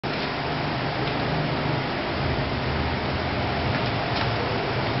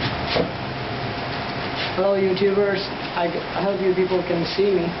Hello YouTubers, I hope you people can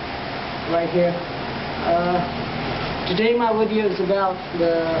see me right here. Today my video is about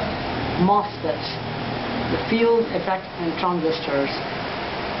the MOSFETs, the field effect and transistors.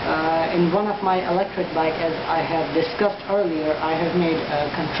 In one of my electric bike, as I have discussed earlier, I have made a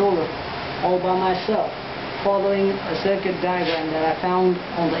controller all by myself, following a circuit diagram that I found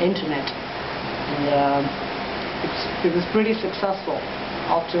on the internet, and it was pretty successful.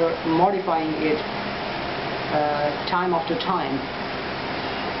 After modifying it time after time,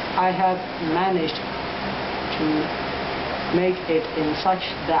 I have managed to make it in such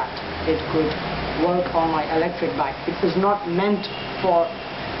that it could work on my electric bike. It was not meant for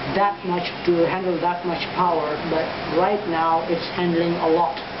that much, to handle that much power, but right now it's handling a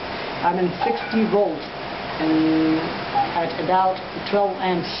lot. I'm in 60 volts and at about 12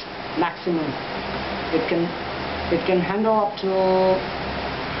 amps maximum. It can handle up to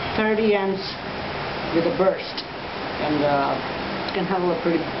 30 amps with a burst, and it can handle it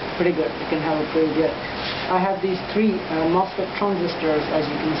pretty good. It can handle it pretty good. I have these three MOSFET transistors, as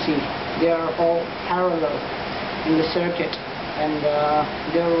you can see. They are all parallel in the circuit, and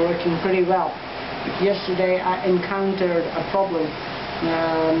they're working pretty well. But yesterday I encountered a problem.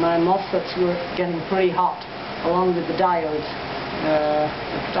 My MOSFETs were getting pretty hot, along with the diodes, the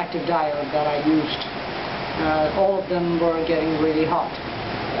protective diode that I used. All of them were getting really hot.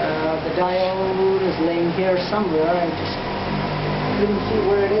 The diode is laying here somewhere. I just didn't see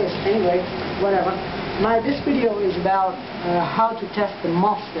where it is. Anyway, whatever. This video is about how to test the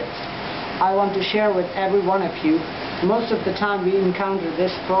MOSFETs. I want to share with every one of you. Most of the time we encounter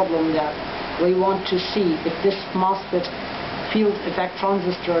this problem that we want to see if this MOSFET field effect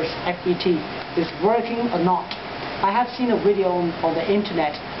transistors FET is working or not. I have seen a video on the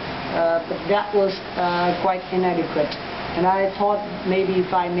internet, but that was quite inadequate. And I thought maybe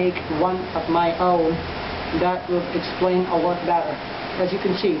if I make one of my own, that would explain a lot better. As you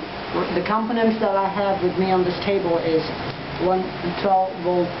can see, the components that I have with me on this table is one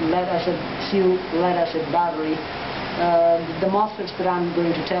 12-volt lead-acid sealed lead-acid battery. The MOSFETs that I'm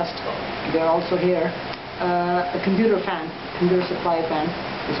going to test, they're also here. A computer fan, computer supply fan,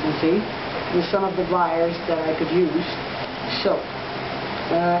 as you can see, with some of the wires that I could use. So,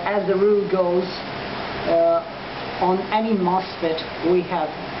 as the rule goes, on any MOSFET we have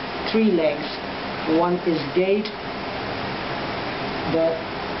three legs. One is gate, the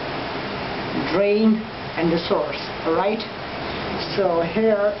drain, and the source. Alright? So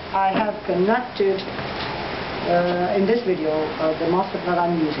here I have connected, in this video, the MOSFET that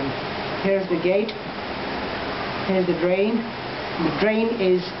I'm using. Here's the gate, here's the drain. The drain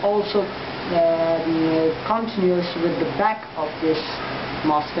is also continuous with the back of this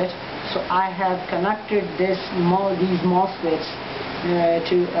MOSFET. So I have connected these MOSFETs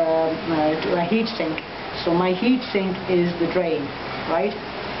to a heat sink. So my heat sink is the drain, right?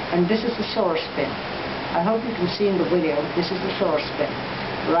 And this is the source pin. I hope you can see in the video, this is the source pin,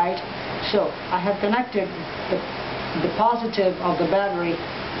 right? So I have connected the positive of the battery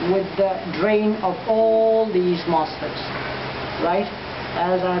with the drain of all these MOSFETs, right?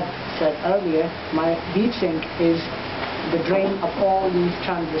 As I've said earlier, my heat sink is the drain of all these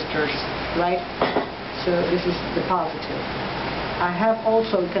transistors, right? So this is the positive. I have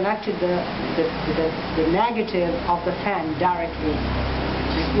also connected the negative of the fan directly.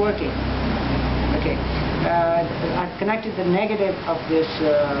 It's working. Okay. I've connected the negative of this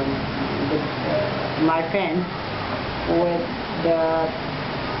my fan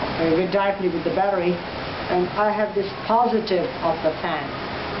directly with the battery, and I have this positive of the fan.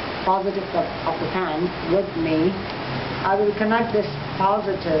 Positive of the fan with me. I will connect this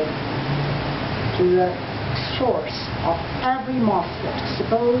positive to the source of every MOSFET.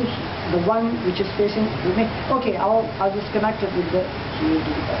 Suppose the one which is facing with me. Okay, I'll just connect it with the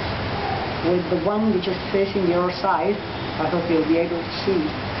one which is facing your side. I hope you'll be able to see.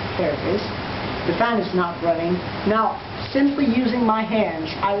 There it is. The fan is not running. Now, simply using my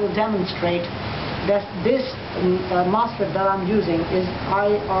hands, I will demonstrate that this MOSFET that I'm using is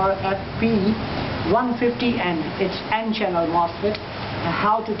IRFP 150N. It's N Channel MOSFET.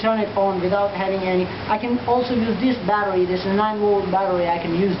 How to turn it on without having any... I can also use this battery. This is a 9-volt battery. I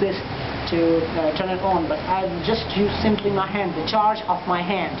can use this to turn it on, but I just use simply my hand, the charge of my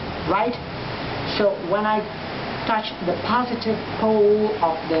hand, right? So when I touch the positive pole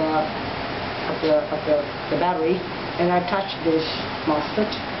of the battery, and I touch this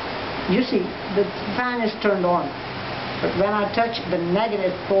MOSFET, you see the fan is turned on. But when I touch the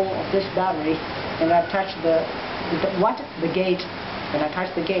negative pole of this battery, and I touch the gate, when I touch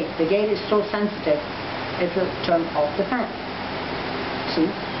the gate is so sensitive, it will turn off the fan. See,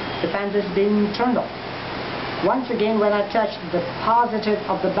 the fan has been turned off. Once again, when I touch the positive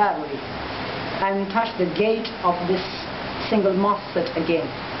of the battery and touch the gate of this single MOSFET again,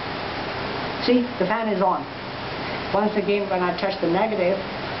 see, the fan is on. Once again, when I touch the negative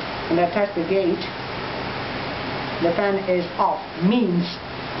and I touch the gate, the fan is off. Means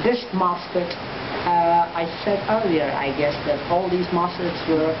this MOSFET, I said earlier, I guess, that all these MOSFETs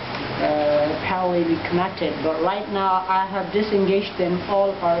were parallelly connected, but right now I have disengaged them.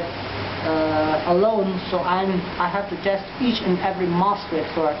 All are alone, so I have to test each and every MOSFET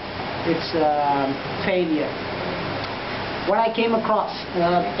for its failure. What I came across,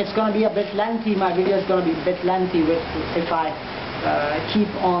 it's going to be a bit lengthy, my video is going to be a bit lengthy if I keep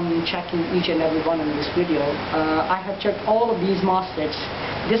on checking each and every one in this video. I have checked all of these MOSFETs.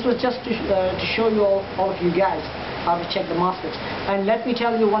 This was just to show you all of you guys how to check the MOSFETs. And let me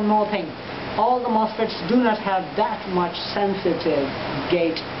tell you one more thing. All the MOSFETs do not have that much sensitive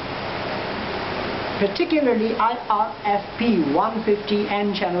gate. Particularly IRFP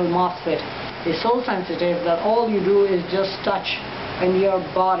 150N channel MOSFET is so sensitive that all you do is just touch, and your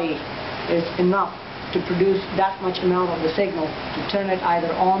body is enough to produce that much amount of the signal to turn it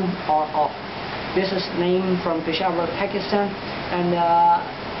either on or off. This is named from Peshawar, Pakistan, and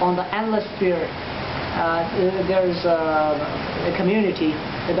on the endless sphere there's a community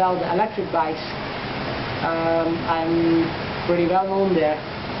about the electric bikes. I'm pretty well known there.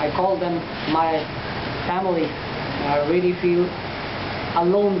 I call them my family. I really feel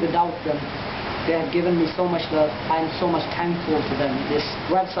alone without them. They have given me so much love. I am so much thankful to them. This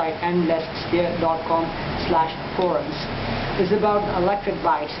website, endlesssphere.com/forums, is about electric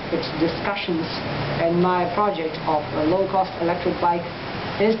bikes. It's discussions, and my project of a low-cost electric bike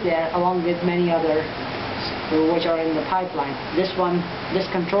is there, along with many others which are in the pipeline. This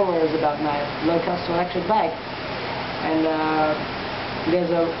controller is about my low-cost electric bike, and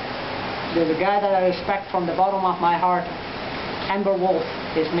there's a guy that I respect from the bottom of my heart, Amber Wolf.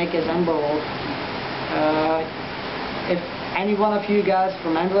 His nick is Amber Wolf. If any one of you guys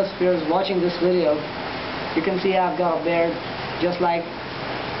from Endless Sphere is watching this video, you can see I've got a beard just like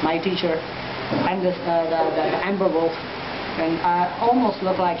my teacher and the Amber Wolf, and I almost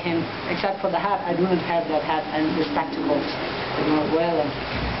look like him, except for the hat. I do not have that hat, and the spectacles. I do not wear them.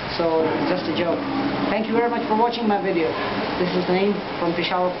 So, just a joke. Thank you very much for watching my video. This is Naeem from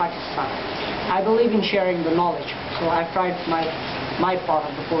Peshawar, Pakistan. I believe in sharing the knowledge, so I've tried my part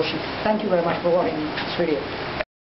of the portion. Thank you very much for watching this video.